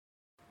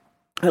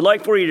I'd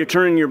like for you to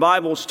turn your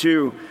Bibles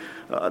to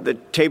the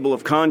table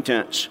of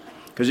contents,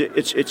 because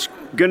it's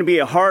going to be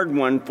a hard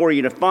one for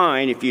you to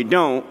find if you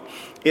don't.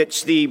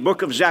 It's the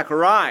book of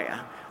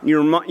Zechariah.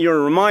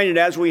 You're reminded,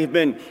 as we have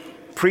been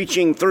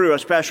preaching through,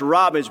 as Pastor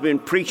Rob has been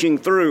preaching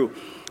through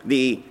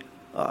the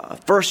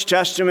First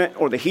Testament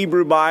or the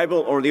Hebrew Bible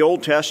or the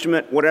Old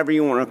Testament, whatever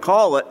you want to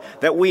call it,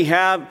 that we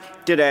have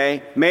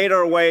today made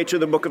our way to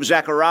the book of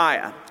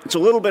Zechariah. It's a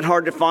little bit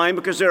hard to find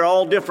because they're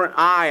all different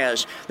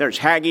ayahs. There's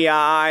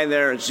Haggai,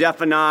 there's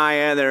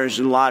Zephaniah, there's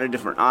a lot of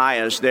different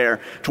ayahs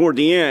there toward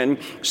the end.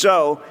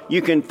 So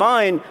you can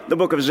find the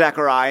book of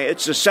Zechariah.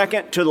 It's the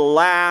second to the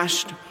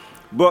last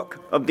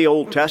book of the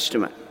Old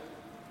Testament.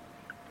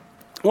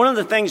 One of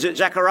the things that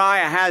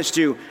Zechariah has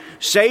to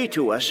say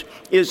to us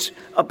is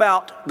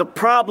about the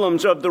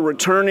problems of the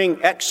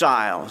returning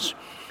exiles.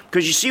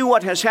 Because you see,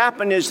 what has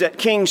happened is that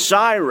King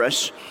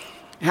Cyrus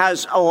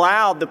has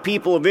allowed the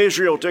people of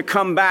Israel to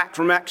come back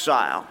from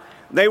exile.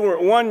 They were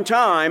at one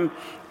time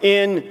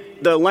in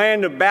the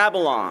land of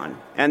Babylon,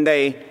 and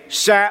they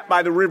sat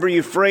by the river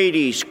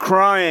Euphrates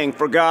crying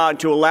for God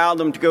to allow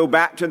them to go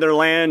back to their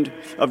land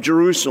of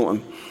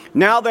Jerusalem.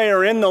 Now they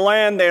are in the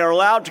land, they are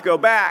allowed to go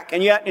back,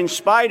 and yet in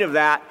spite of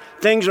that,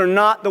 things are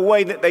not the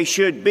way that they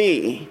should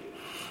be.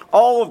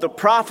 All of the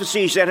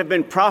prophecies that have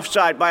been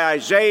prophesied by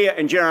Isaiah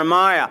and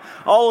Jeremiah,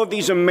 all of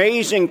these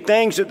amazing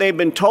things that they've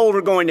been told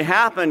are going to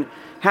happen,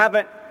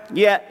 haven't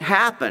yet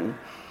happened.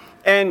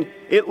 And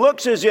it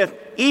looks as if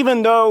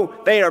even though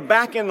they are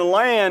back in the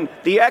land,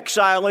 the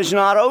exile is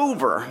not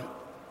over.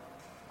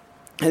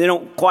 And they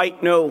don't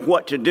quite know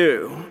what to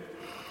do.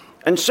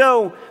 And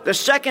so the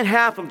second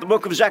half of the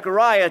book of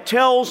Zechariah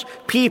tells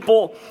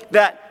people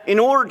that in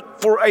order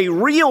for a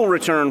real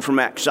return from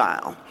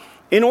exile,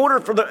 in order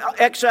for the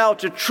exile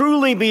to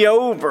truly be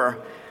over,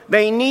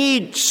 they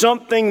need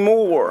something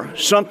more,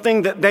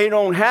 something that they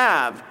don't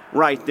have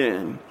right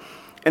then.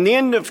 And the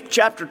end of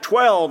chapter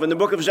 12 in the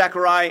book of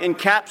Zechariah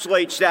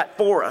encapsulates that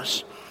for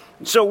us.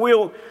 And so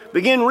we'll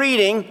begin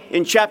reading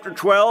in chapter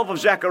 12 of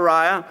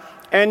Zechariah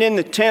and in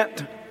the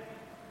 10th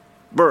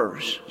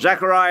verse.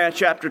 Zechariah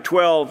chapter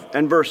 12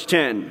 and verse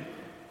 10.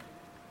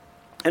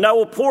 And I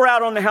will pour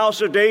out on the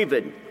house of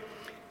David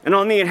and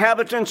on the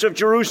inhabitants of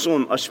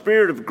Jerusalem a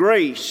spirit of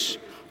grace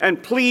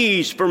and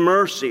pleas for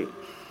mercy,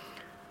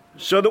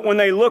 so that when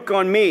they look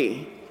on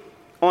me,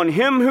 on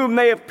him whom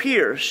they have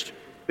pierced,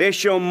 they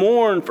shall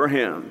mourn for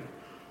him,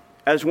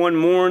 as one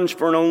mourns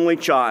for an only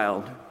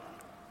child,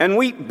 and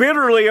weep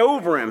bitterly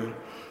over him,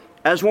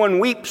 as one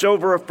weeps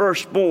over a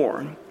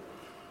firstborn.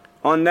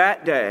 On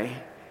that day,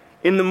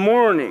 in the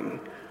morning,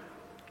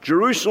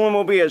 Jerusalem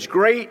will be as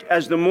great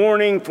as the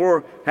mourning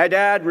for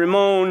Hadad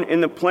Rimmon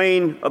in the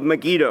plain of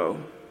Megiddo.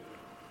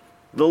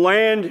 The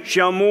land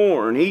shall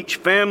mourn, each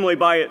family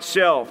by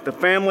itself, the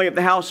family of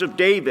the house of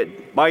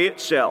David by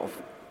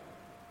itself,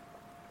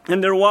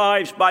 and their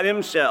wives by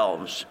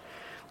themselves,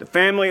 the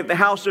family of the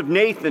house of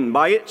Nathan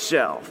by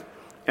itself,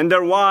 and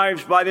their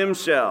wives by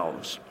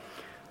themselves,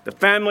 the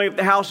family of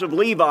the house of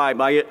Levi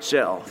by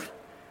itself,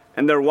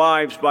 and their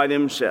wives by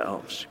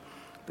themselves,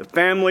 the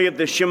family of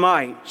the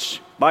Shemites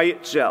by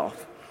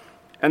itself,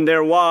 and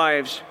their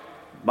wives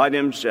by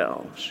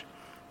themselves,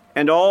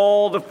 and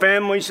all the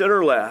families that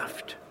are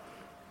left,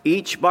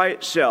 each by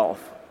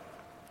itself,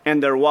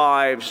 and their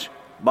wives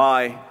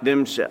by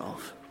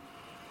themselves.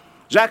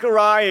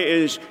 Zechariah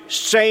is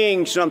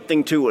saying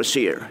something to us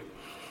here.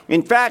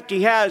 In fact,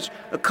 he has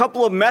a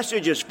couple of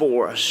messages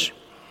for us.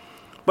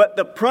 But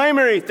the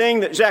primary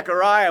thing that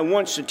Zechariah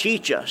wants to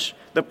teach us,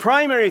 the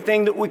primary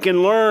thing that we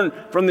can learn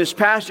from this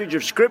passage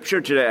of Scripture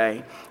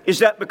today, is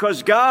that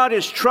because God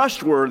is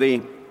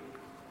trustworthy,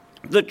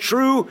 the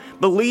true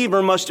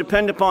believer must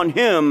depend upon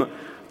him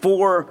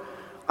for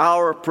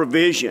our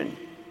provision.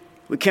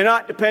 We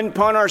cannot depend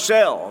upon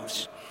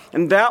ourselves.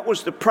 And that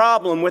was the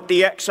problem with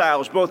the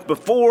exiles, both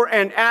before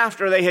and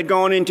after they had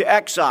gone into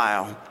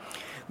exile.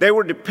 They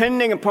were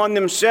depending upon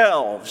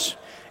themselves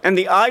and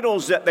the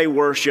idols that they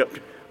worshiped,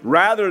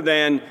 rather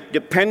than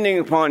depending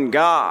upon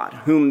God,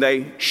 whom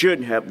they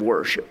should have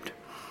worshiped.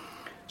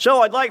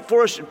 So I'd like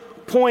to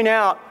point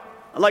out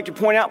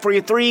for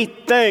you three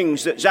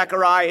things that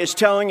Zechariah is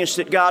telling us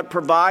that God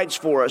provides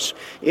for us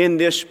in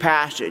this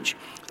passage.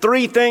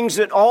 Three things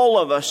that all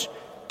of us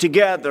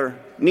together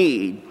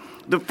need.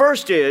 The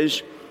first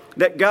is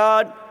that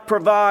God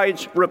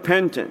provides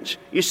repentance.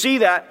 You see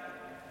that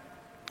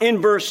in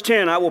verse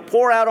 10. I will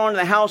pour out on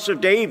the house of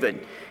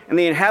David and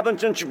the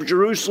inhabitants of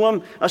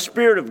Jerusalem a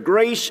spirit of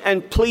grace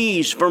and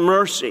pleas for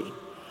mercy.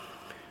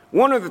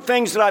 One of the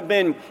things that I've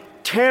been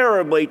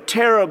terribly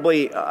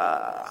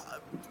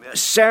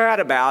sad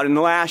about in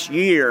the last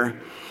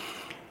year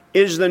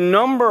is the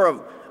number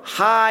of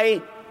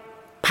high-powered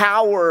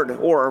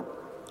or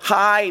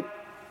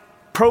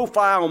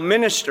high-profile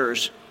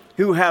ministers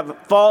who have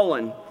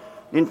fallen.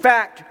 In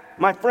fact,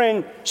 my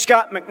friend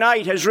Scott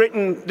McKnight has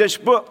written this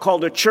book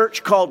called A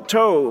Church Called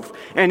Tove.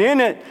 And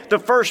in it, the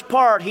first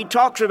part, he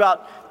talks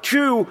about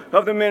two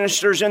of the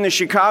ministers in the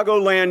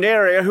Chicagoland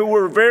area who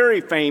were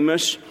very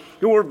famous,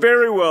 who were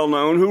very well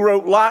known, who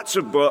wrote lots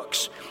of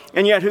books,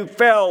 and yet who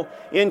fell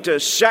into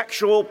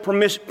sexual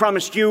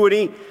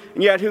promiscuity,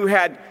 and yet who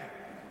had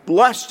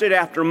lusted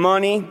after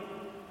money.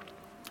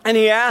 And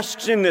he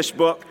asks in this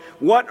book,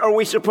 what are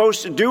we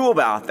supposed to do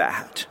about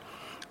that?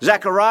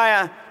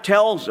 Zechariah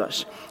tells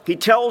us. He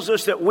tells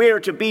us that we are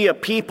to be a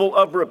people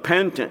of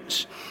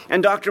repentance.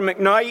 And Dr.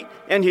 McKnight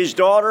and his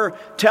daughter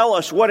tell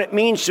us what it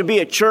means to be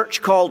a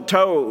church called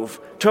Tov.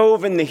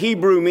 Tov in the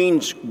Hebrew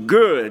means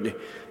good,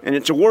 and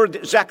it's a word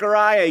that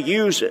Zechariah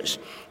uses.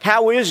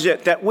 How is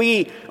it that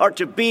we are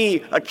to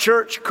be a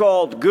church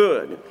called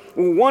good?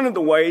 Well, one of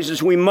the ways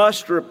is we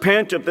must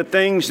repent of the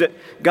things that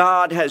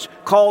God has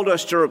called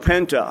us to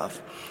repent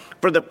of.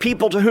 For the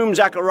people to whom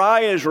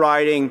Zechariah is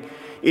writing,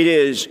 it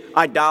is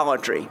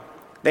idolatry.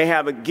 They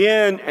have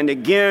again and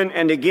again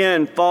and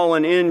again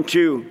fallen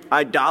into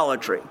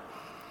idolatry.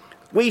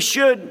 We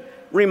should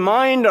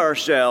remind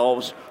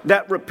ourselves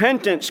that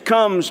repentance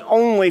comes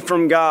only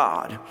from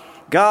God.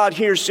 God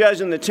here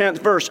says in the 10th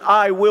verse,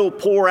 I will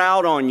pour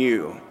out on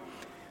you.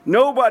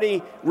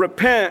 Nobody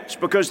repents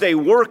because they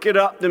work it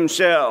up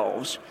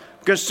themselves,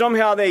 because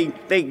somehow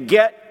they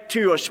get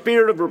to a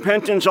spirit of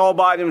repentance all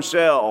by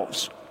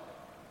themselves.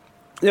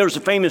 There was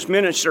a famous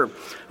minister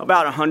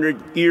about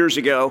 100 years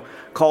ago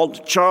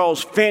called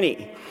Charles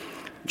Finney.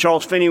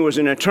 Charles Finney was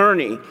an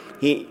attorney.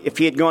 If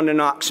he had gone to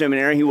Knox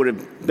Seminary, he would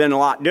have been a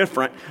lot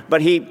different.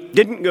 But he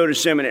didn't go to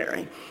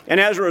seminary. And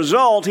as a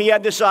result, he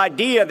had this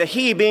idea that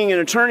he, being an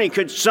attorney,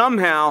 could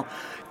somehow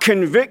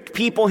convict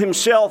people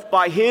himself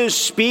by his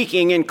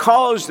speaking and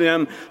cause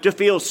them to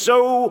feel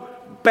so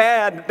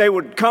bad that they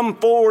would come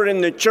forward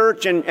in the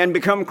church and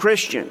become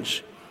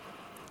Christians.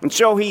 And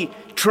so he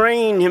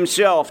trained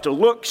himself to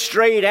look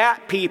straight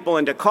at people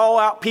and to call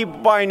out people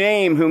by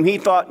name whom he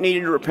thought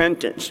needed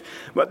repentance.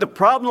 But the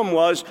problem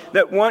was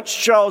that once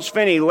Charles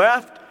Finney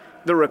left,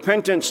 the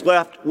repentance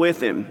left with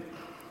him.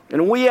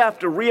 And we have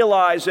to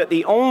realize that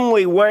the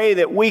only way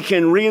that we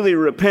can really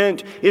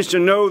repent is to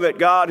know that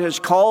God has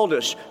called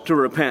us to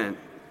repent.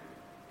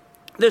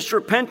 This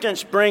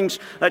repentance brings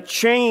a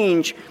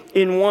change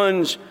in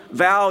one's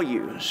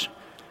values.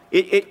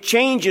 It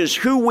changes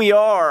who we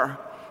are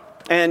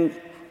and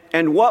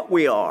what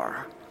we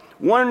are.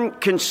 One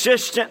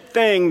consistent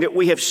thing that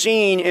we have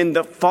seen in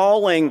the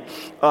falling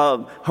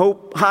of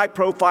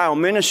high-profile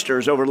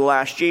ministers over the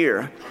last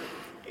year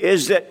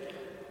is that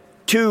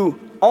to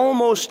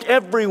almost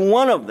every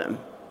one of them,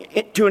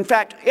 in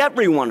fact,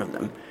 every one of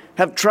them,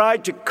 have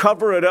tried to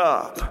cover it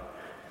up,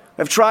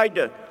 have tried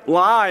to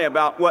lie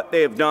about what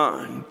they have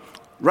done.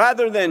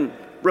 Rather than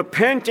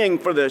repenting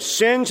for the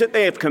sins that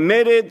they have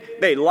committed,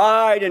 they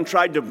lied and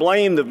tried to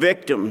blame the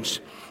victims.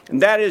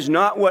 And that is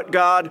not what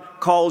God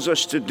calls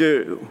us to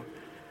do.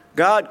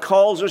 God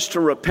calls us to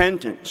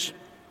repentance.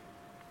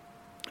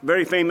 A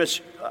very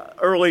famous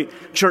early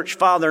church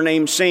father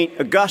named St.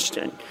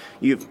 Augustine.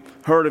 You've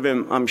heard of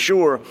him, I'm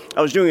sure.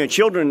 I was doing a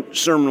children's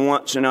sermon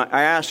once, and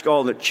I asked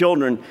all the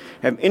children,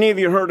 have any of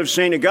you heard of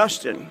St.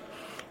 Augustine?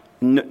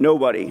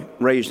 Nobody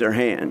raised their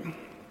hand.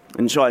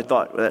 And so I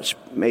thought, well, that's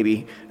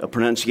maybe a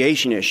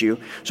pronunciation issue.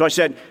 So I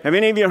said, have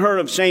any of you heard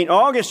of St.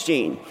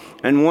 Augustine?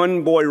 And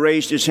one boy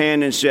raised his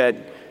hand and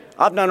said,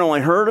 I've not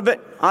only heard of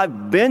it,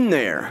 I've been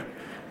there.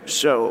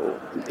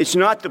 So it's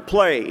not the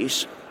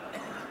place.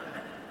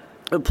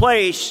 The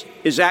place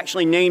is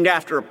actually named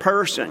after a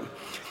person.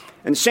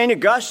 And St.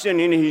 Augustine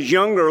in his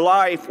younger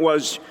life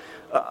was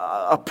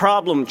a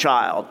problem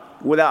child,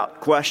 without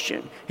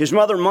question. His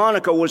mother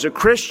Monica was a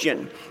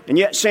Christian, and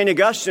yet St.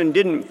 Augustine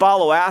didn't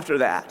follow after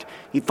that.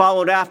 He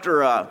followed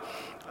after a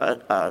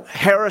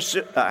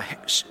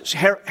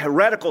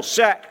heretical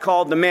sect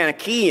called the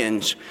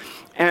Manichaeans,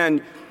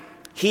 and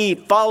he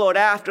followed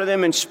after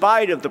them in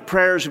spite of the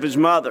prayers of his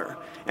mother.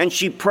 And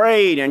she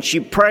prayed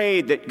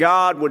that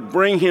God would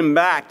bring him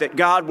back, that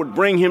God would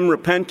bring him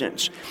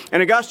repentance.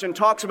 And Augustine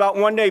talks about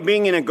one day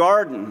being in a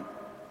garden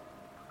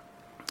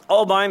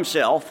all by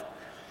himself,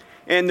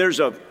 and there's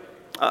a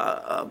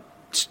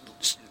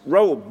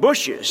row of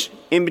bushes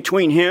in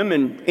between him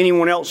and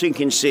anyone else he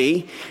can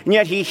see. And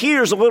yet he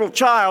hears a little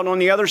child on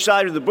the other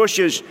side of the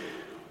bushes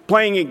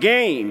playing a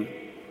game.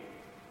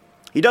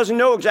 He doesn't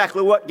know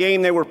exactly what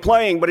game they were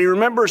playing, but he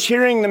remembers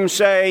hearing them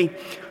say,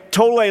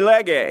 tolle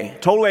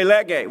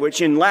lege,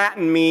 which in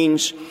Latin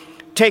means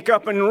take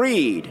up and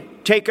read,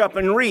 take up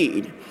and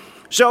read.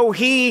 So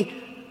he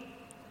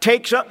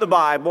takes up the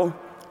Bible,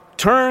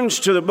 turns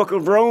to the book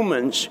of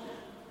Romans,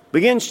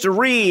 begins to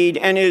read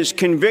and is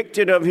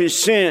convicted of his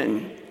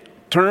sin,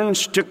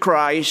 turns to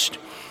Christ,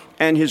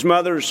 and his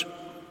mother's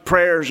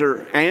prayers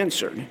are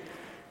answered.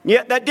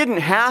 Yet that didn't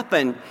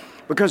happen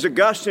because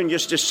Augustine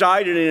just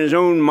decided in his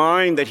own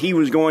mind that he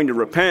was going to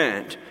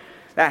repent.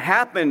 That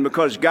happened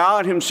because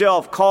God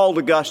himself called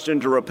Augustine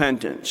to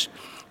repentance.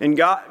 And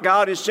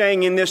God is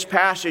saying in this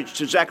passage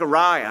to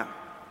Zechariah,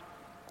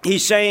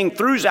 he's saying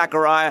through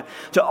Zechariah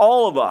to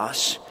all of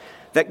us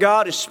that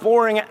God is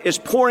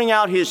pouring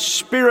out his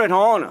Spirit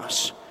on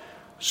us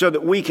so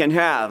that we can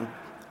have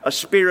a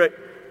spirit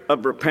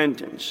of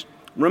repentance.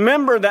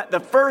 Remember that the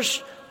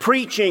first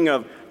preaching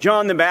of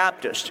John the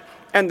Baptist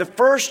and the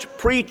first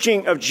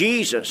preaching of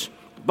Jesus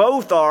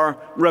both are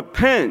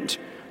repent,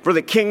 for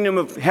the kingdom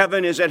of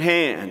heaven is at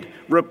hand.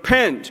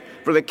 Repent,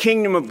 for the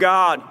kingdom of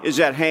God is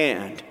at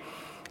hand.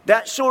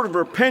 That sort of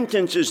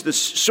repentance is the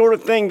sort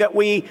of thing that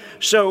we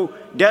so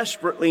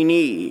desperately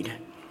need.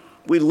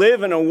 We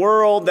live in a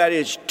world that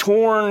is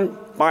torn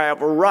by a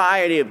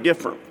variety of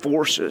different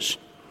forces.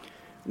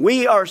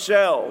 We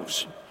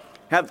ourselves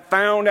have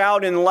found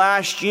out in the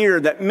last year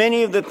that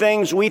many of the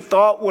things we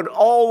thought would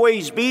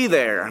always be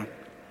there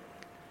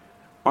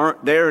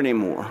aren't there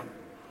anymore.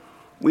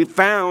 We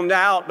found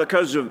out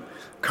because of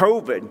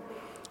COVID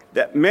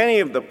that many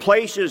of the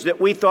places that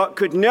we thought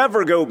could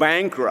never go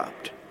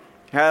bankrupt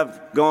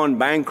have gone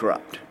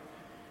bankrupt.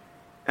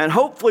 And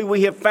hopefully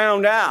we have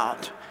found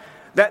out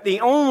that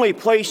the only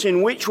place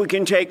in which we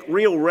can take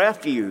real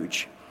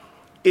refuge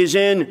is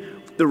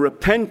in the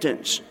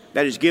repentance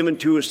that is given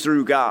to us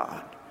through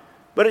God.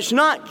 But it's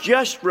not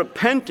just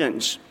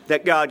repentance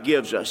that God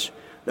gives us.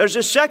 There's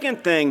a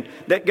second thing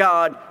that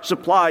God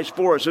supplies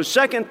for us, a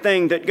second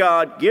thing that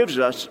God gives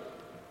us,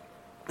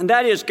 and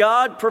that is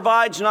God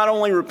provides not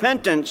only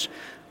repentance,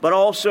 but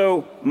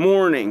also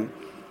mourning.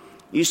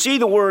 You see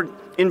the word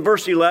in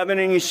verse 11,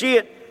 and you see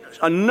it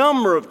a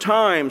number of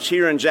times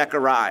here in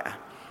Zechariah.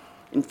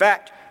 In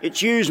fact,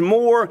 it's used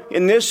more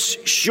in this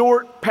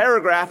short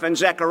paragraph in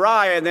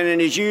Zechariah than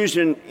it is used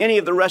in any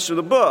of the rest of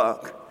the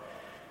book.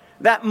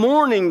 That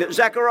mourning that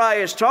Zechariah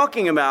is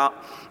talking about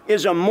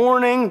is a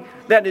mourning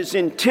that is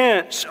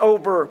intense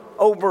over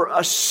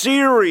a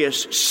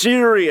serious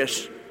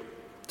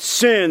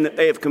sin that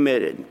they have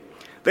committed.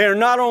 They are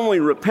not only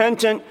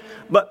repentant,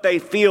 but they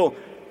feel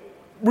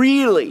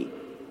really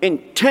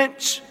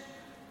intense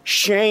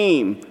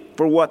shame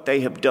for what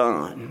they have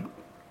done.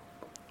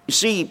 You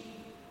see,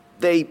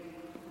 they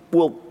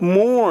will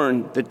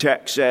mourn, the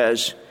text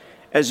says,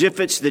 as if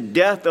it's the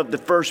death of the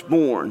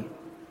firstborn.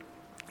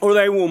 Or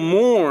they will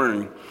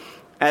mourn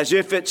as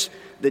if it's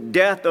the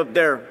death of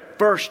their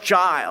first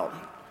child.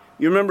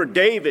 You remember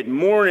David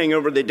mourning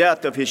over the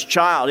death of his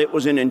child. It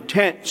was an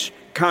intense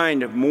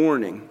kind of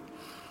mourning.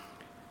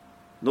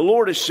 The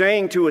Lord is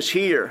saying to us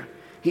here,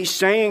 He's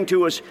saying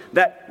to us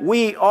that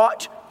we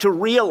ought to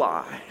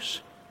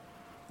realize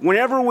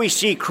whenever we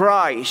see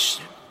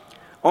Christ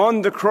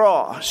on the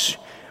cross,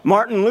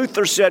 Martin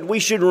Luther said we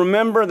should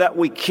remember that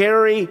we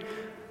carry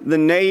the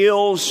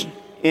nails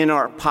in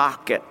our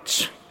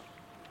pockets.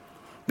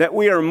 That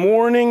we are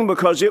mourning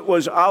because it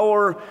was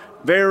our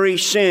very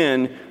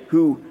sin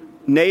who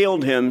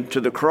nailed him to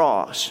the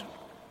cross.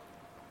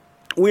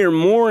 We are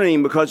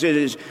mourning because it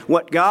is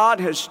what God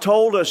has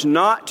told us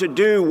not to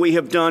do, we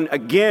have done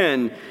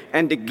again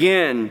and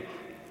again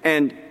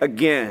and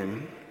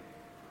again.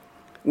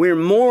 We're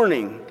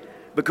mourning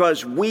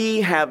because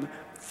we have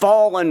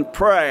fallen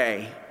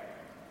prey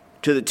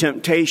to the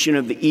temptation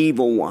of the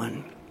evil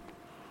one.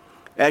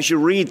 As you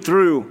read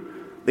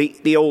through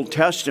the Old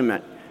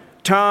Testament,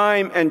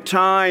 time and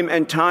time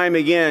and time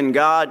again,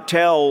 God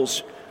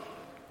tells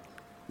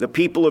the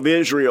people of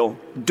Israel,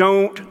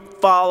 don't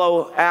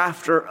follow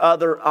after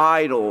other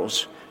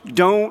idols.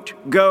 Don't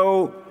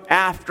go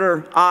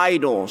after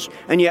idols.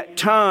 And yet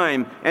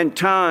time and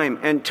time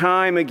and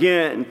time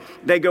again,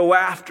 they go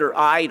after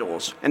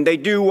idols and they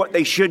do what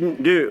they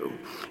shouldn't do.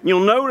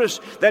 You'll notice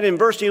that in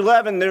verse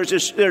 11,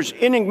 there's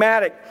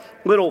enigmatic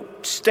little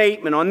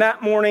statement. On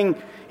that morning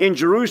in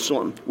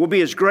Jerusalem will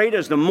be as great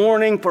as the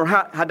mourning for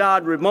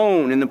Hadad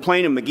Rimmon in the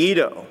plain of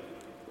Megiddo.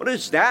 What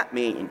does that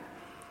mean?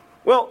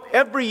 Well,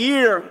 every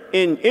year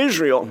in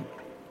Israel,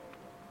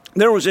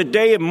 there was a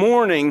day of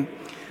mourning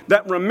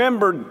that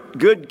remembered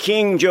good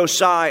King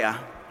Josiah.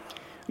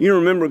 You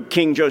remember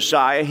King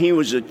Josiah. He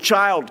was a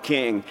child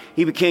king.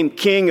 He became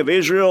king of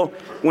Israel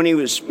when he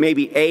was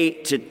maybe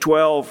 8 to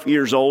 12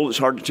 years old. It's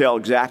hard to tell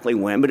exactly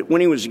when, but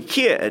when he was a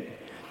kid.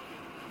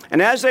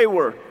 And as they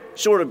were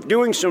sort of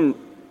doing some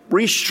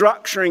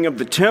restructuring of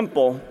the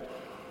temple,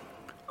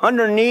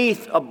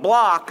 underneath a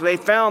block they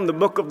found the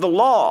book of the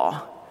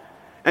law.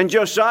 And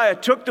Josiah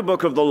took the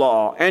book of the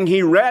law and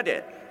he read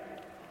it.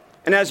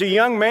 And as a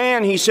young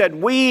man, he said,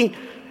 we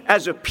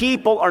as a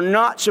people are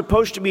not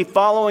supposed to be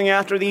following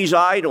after these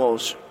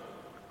idols.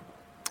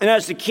 And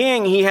as the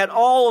king, he had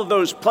all of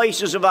those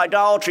places of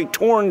idolatry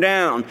torn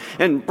down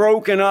and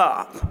broken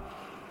up.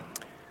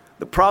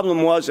 The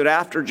problem was that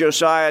after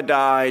Josiah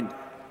died,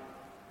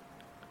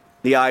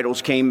 the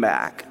idols came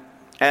back,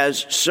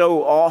 as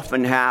so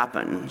often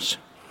happens.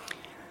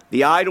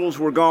 The idols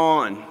were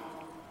gone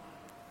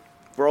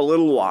for a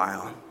little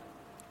while.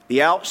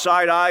 The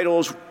outside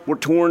idols were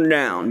torn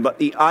down, but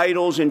the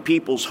idols in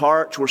people's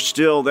hearts were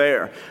still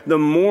there. The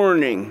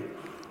mourning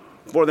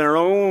for their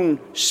own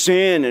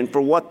sin and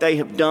for what they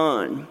have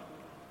done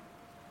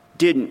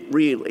didn't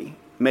really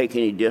make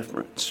any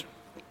difference.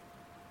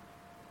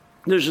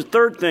 There's a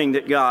third thing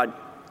that God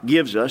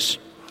gives us.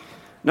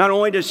 Not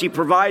only does He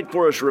provide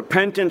for us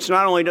repentance,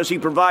 not only does He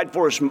provide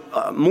for us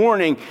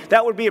mourning.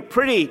 That would be a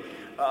pretty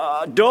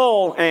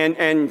dull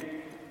and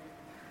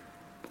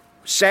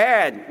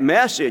sad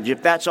message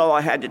if that's all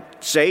I had to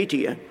say to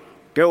you.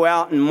 Go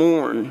out and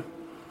mourn.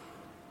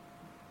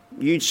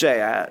 You'd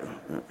say, I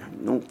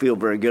don't feel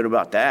very good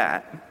about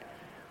that.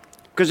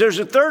 Because there's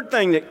a third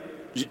thing that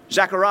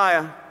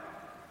Zechariah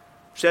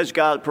says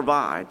God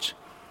provides.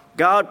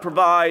 God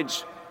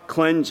provides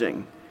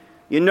cleansing.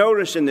 You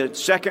notice in the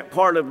second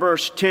part of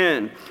verse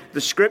 10,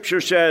 the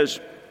scripture says,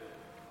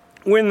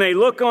 when they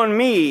look on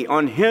me,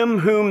 on him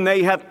whom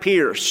they have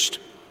pierced.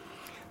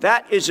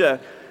 That is a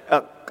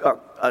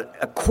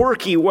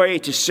quirky way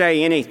to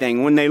say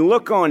anything. When they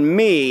look on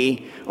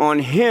me, on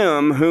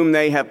him whom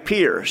they have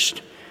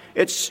pierced.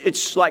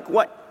 It's like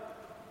what?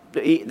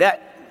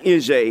 That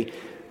is a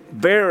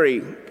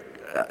very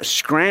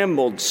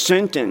scrambled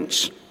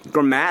sentence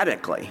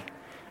grammatically.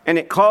 And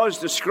it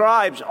caused the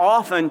scribes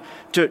often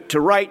to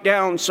write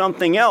down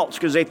something else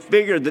because they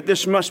figured that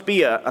this must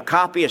be a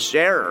copyist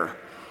error.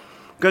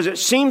 Because it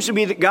seems to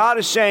be that God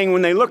is saying,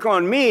 when they look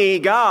on me,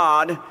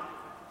 God,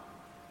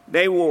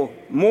 they will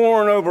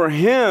mourn over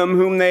him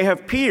whom they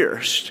have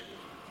pierced.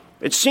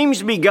 It seems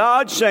to be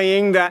God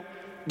saying that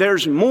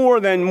there's more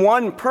than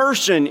one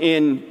person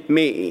in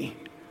me.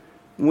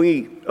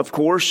 We, of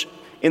course,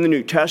 in the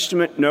New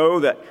Testament know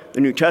that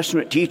the New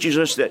Testament teaches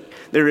us that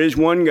there is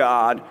one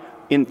God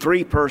in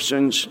three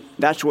persons.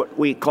 That's what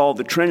we call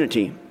the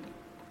Trinity.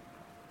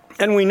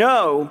 And we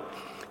know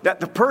that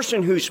the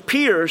person who's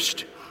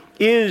pierced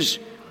is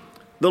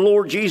the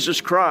Lord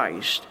Jesus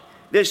Christ.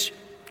 This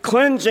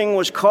cleansing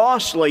was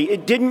costly.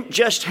 It didn't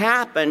just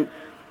happen.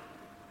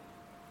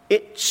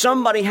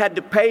 Somebody had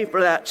to pay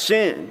for that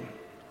sin.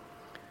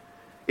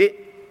 It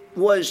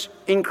was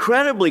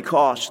incredibly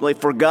costly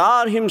for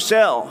God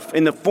himself,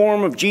 in the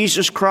form of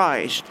Jesus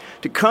Christ,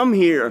 to come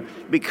here,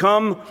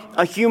 become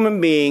a human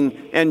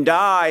being, and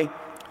die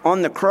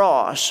on the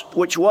cross,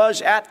 which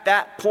was at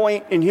that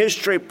point in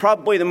history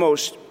probably the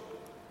most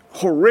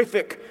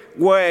horrific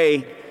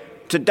way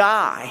to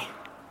die.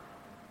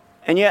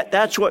 And yet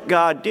that's what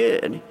God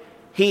did.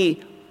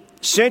 He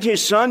sent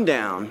his Son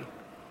down,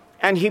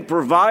 and he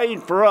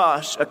provided for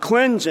us a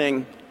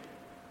cleansing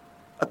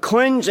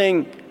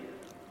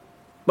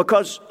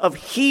because of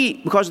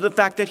the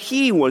fact that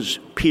he was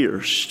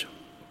pierced.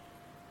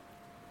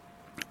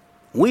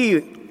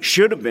 We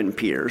should have been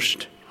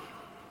pierced.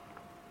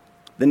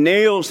 The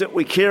nails that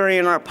we carry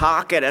in our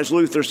pocket, as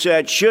Luther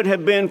said, should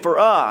have been for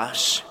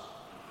us.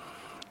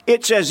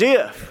 It's as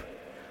if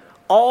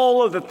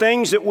all of the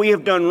things that we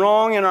have done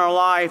wrong in our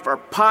life are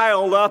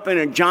piled up in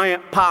a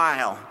giant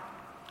pile.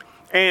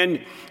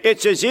 And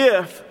it's as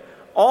if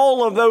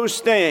all of those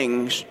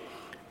things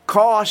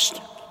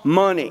cost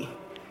money.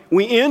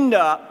 We end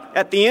up,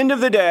 at the end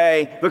of the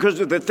day, because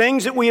of the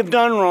things that we have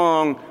done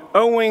wrong,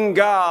 owing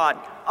God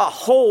a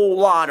whole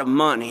lot of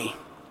money.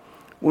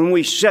 When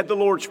we said the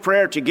Lord's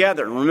Prayer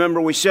together, remember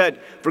we said,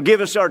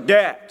 forgive us our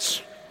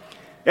debts.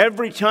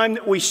 Every time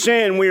that we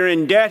sin, we are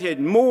indebted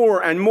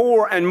more and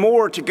more and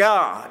more to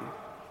God.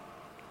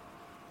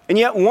 And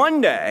yet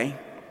one day,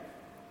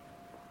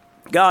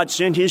 God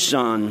sent his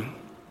Son,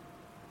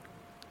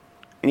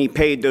 and he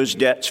paid those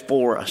debts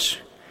for us.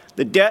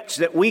 The debts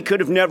that we could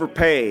have never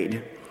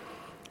paid,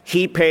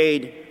 he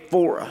paid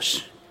for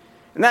us.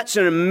 And that's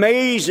an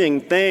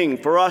amazing thing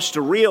for us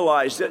to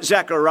realize, that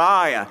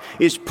Zechariah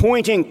is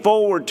pointing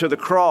forward to the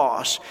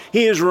cross.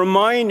 He is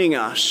reminding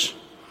us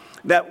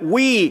that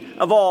we,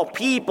 of all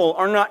people,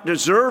 are not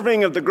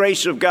deserving of the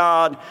grace of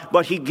God,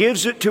 but he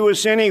gives it to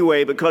us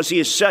anyway because he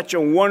is such a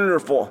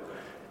wonderful,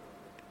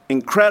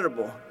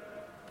 incredible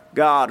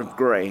God of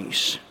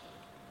grace.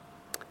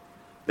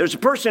 There's a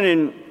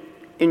person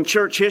in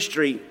church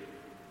history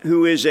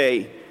who is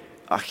a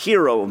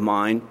hero of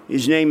mine.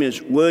 His name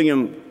is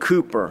William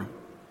Cowper.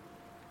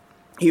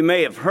 You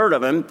may have heard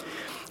of him.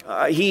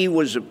 He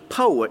was a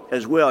poet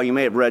as well. You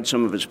may have read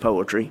some of his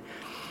poetry.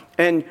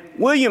 And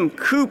William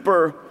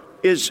Cowper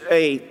is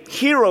a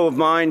hero of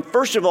mine,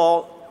 first of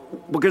all,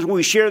 because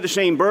we share the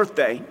same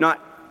birthday, not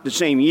the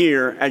same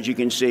year, as you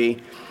can see.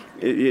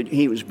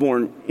 He was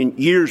born in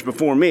years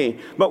before me,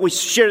 but we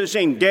share the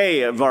same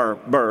day of our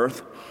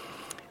birth.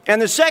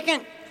 And the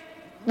second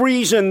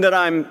reason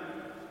that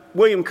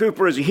William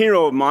Cowper is a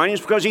hero of mine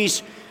is because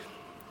he's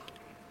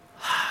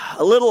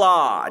a little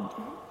odd,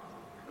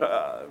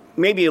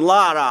 maybe a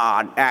lot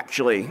odd,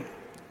 actually.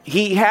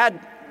 He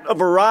had a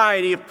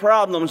variety of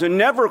problems and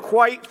never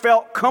quite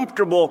felt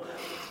comfortable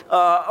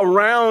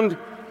around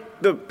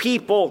the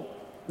people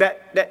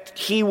that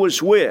he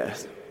was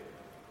with.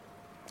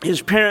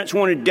 His parents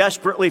wanted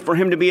desperately for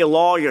him to be a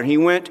lawyer. He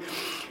went,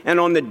 and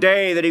on the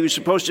day that he was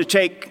supposed to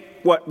take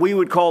what we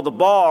would call the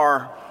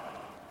bar,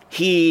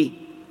 he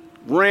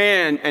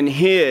ran and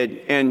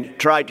hid and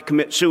tried to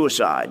commit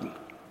suicide,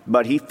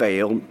 but he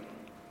failed.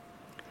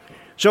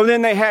 So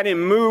then they had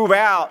him move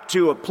out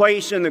to a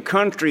place in the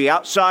country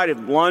outside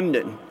of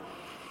London.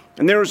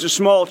 And there was a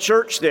small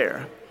church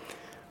there.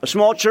 A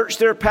small church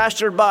there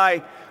pastored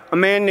by a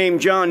man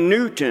named John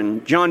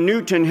Newton. John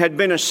Newton had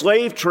been a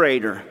slave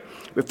trader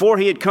before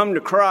he had come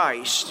to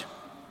Christ.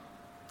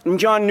 And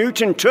John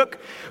Newton took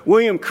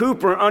William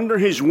Cooper under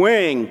his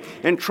wing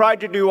and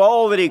tried to do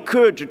all that he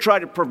could to try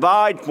to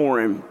provide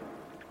for him.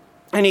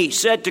 And he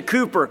said to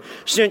Cooper,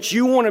 since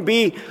you want to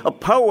be a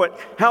poet,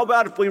 how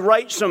about if we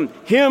write some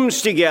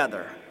hymns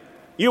together,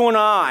 you and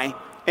I,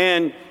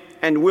 and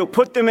we'll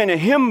put them in a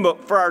hymn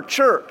book for our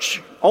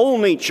church,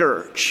 Olney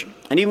Church.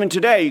 And even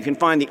today you can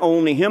find the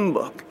Olney hymn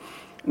book.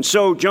 And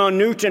so John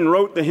Newton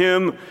wrote the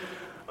hymn,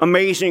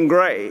 Amazing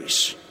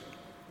Grace.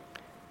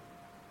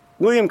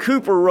 William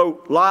Cooper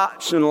wrote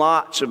lots and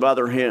lots of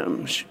other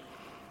hymns,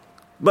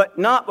 but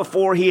not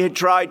before he had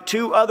tried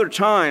 2 other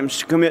times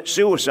to commit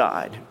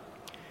suicide.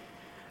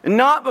 And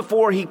not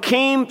before he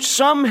came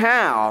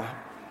somehow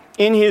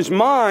in his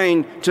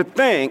mind to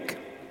think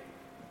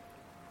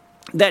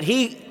that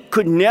he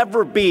could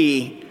never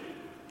be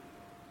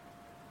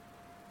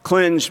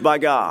cleansed by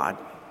God.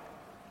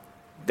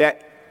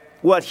 That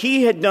what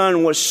he had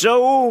done was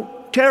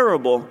so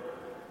terrible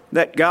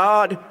that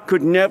God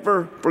could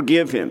never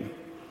forgive him.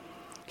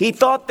 He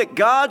thought that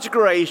God's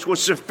grace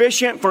was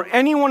sufficient for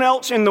anyone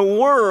else in the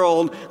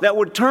world that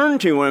would turn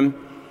to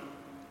him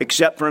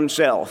except for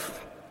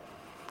himself.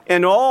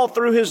 And all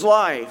through his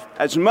life,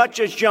 as much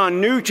as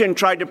John Newton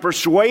tried to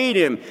persuade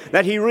him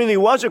that he really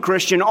was a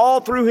Christian, all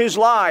through his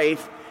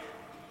life,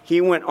 he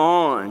went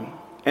on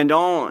and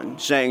on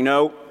saying,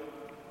 no,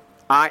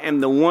 I am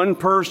the one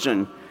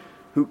person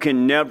who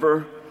can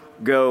never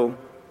go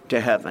to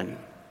heaven.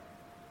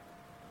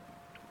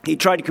 He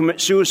tried to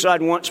commit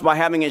suicide once by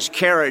having his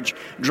carriage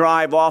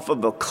drive off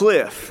of a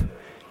cliff.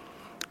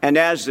 And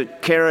as the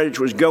carriage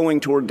was going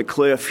toward the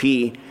cliff,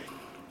 he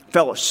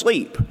fell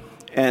asleep.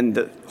 And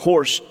the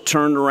horse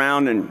turned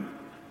around and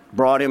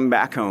brought him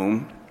back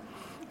home.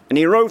 And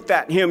he wrote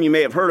that hymn, you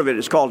may have heard of it.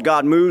 It's called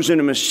God Moves in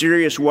a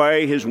Mysterious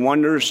Way, His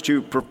Wonders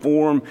to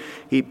Perform.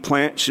 He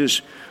plants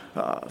his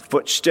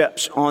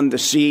footsteps on the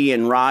sea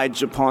and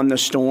rides upon the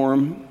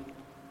storm.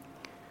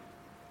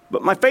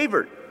 But my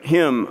favorite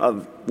hymn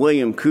of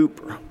William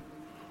Cooper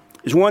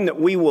is one that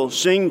we will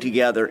sing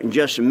together in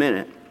just a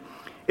minute.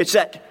 It's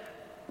that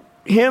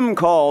hymn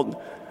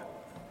called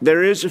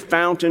There Is a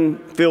Fountain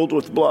Filled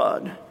with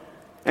Blood.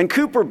 And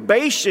Cooper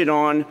based it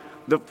on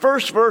the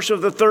first verse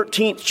of the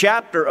 13th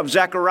chapter of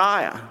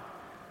Zechariah.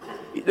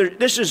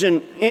 This is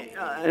an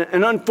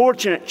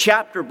unfortunate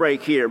chapter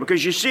break here,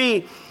 because you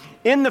see,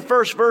 in the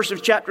first verse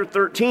of chapter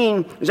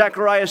 13,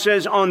 Zechariah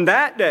says, on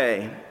that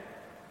day,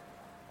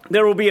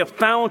 there will be a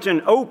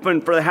fountain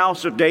open for the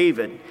house of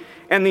David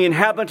and the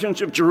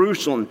inhabitants of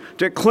Jerusalem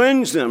to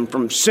cleanse them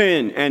from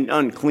sin and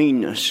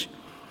uncleanness.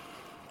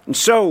 And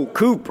so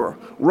Cooper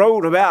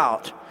wrote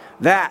about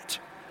that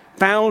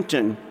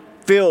fountain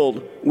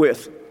filled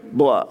with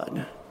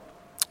blood.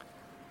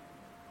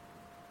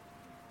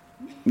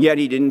 Yet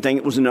he didn't think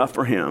it was enough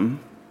for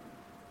him.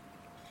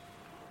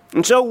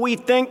 And so we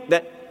think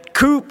that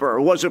Cooper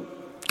was a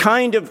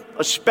kind of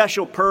a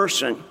special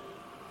person.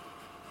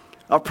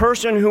 A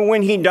person who,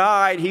 when he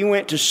died, he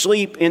went to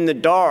sleep in the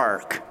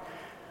dark.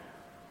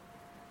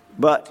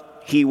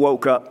 But he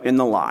woke up in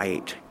the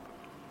light.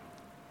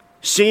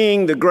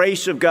 Seeing the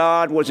grace of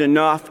God was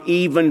enough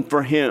even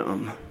for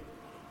him.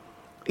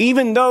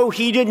 Even though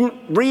he didn't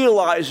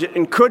realize it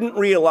and couldn't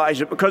realize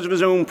it because of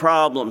his own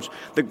problems,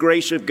 the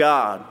grace of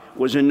God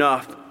was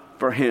enough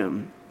for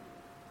him.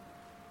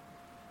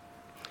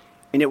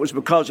 And it was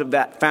because of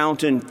that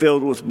fountain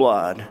filled with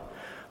blood,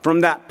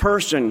 from that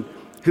person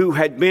who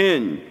had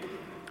been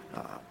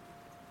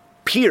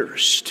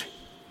pierced.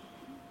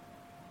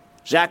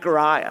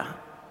 Zechariah,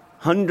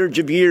 hundreds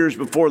of years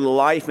before the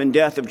life and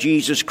death of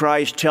Jesus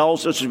Christ,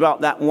 tells us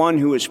about that one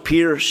who is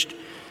pierced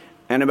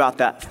and about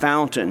that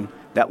fountain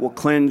that will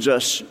cleanse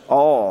us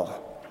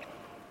all.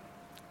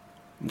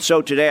 And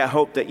so today I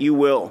hope that you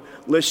will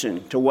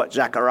listen to what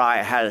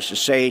Zechariah has to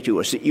say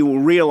to us, that you will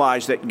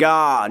realize that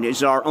God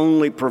is our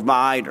only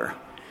provider,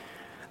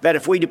 that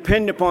if we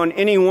depend upon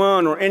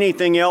anyone or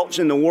anything else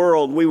in the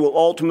world, we will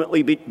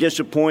ultimately be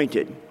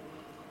disappointed.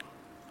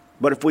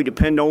 But if we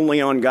depend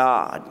only on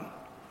God,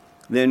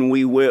 then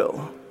we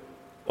will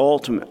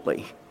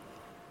ultimately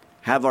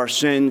have our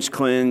sins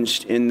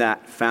cleansed in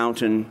that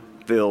fountain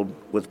filled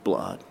with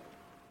blood.